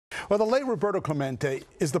Well, the late Roberto Clemente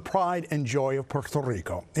is the pride and joy of Puerto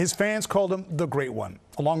Rico. His fans called him the Great One.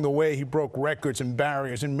 Along the way, he broke records and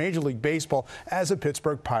barriers in Major League Baseball as a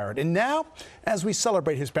Pittsburgh Pirate. And now, as we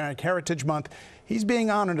celebrate Hispanic Heritage Month, he's being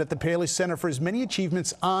honored at the Paley Center for his many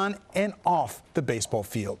achievements on and off the baseball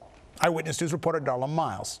field. Eyewitness News reporter Darla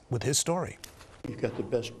Miles with his story. You've got the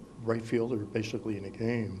best right fielder basically in the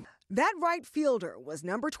game. That right fielder was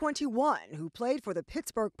number 21, who played for the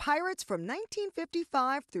Pittsburgh Pirates from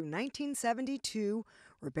 1955 through 1972,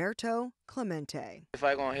 Roberto Clemente. If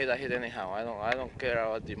I'm gonna hit, I hit anyhow. I don't care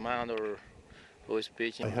about the mound or who is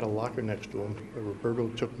pitching. I had a locker next to him. Roberto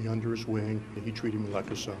took me under his wing, and he treated me like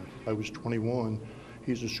a son. I was 21.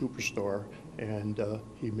 He's a superstar, and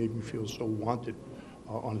he made me feel so wanted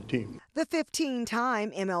on the team. The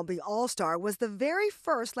 15-time MLB All-Star was the very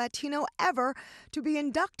first Latino ever to be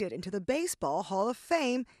inducted into the Baseball Hall of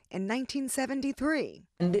Fame in 1973.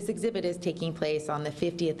 And this exhibit is taking place on the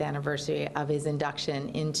 50th anniversary of his induction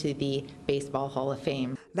into the Baseball Hall of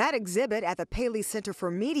Fame. That exhibit at the Paley Center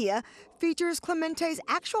for Media features Clemente's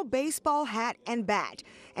actual baseball hat and bat,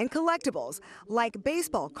 and collectibles like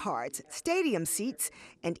baseball cards, stadium seats,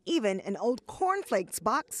 and even an old cornflakes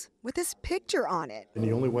box with his picture on it. And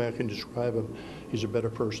the only way I can describe him, he's a better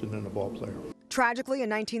person than a ball player. Tragically, in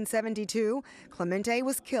 1972, Clemente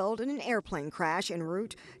was killed in an airplane crash en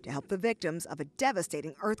route to help the victims of a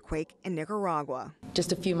devastating earthquake in Nicaragua.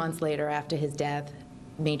 Just a few months later after his death,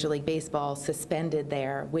 Major League Baseball suspended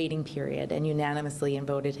their waiting period and unanimously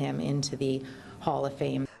voted him into the Hall of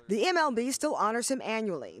Fame. The MLB still honors him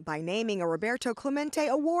annually by naming a Roberto Clemente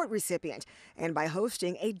Award recipient and by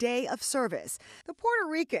hosting a day of service. The Puerto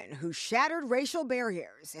Rican who shattered racial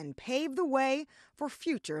barriers and paved the way for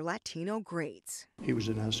future Latino greats. He was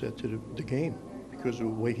an asset to the game because of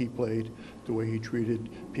the way he played, the way he treated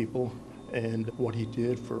people, and what he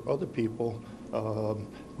did for other people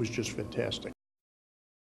was just fantastic.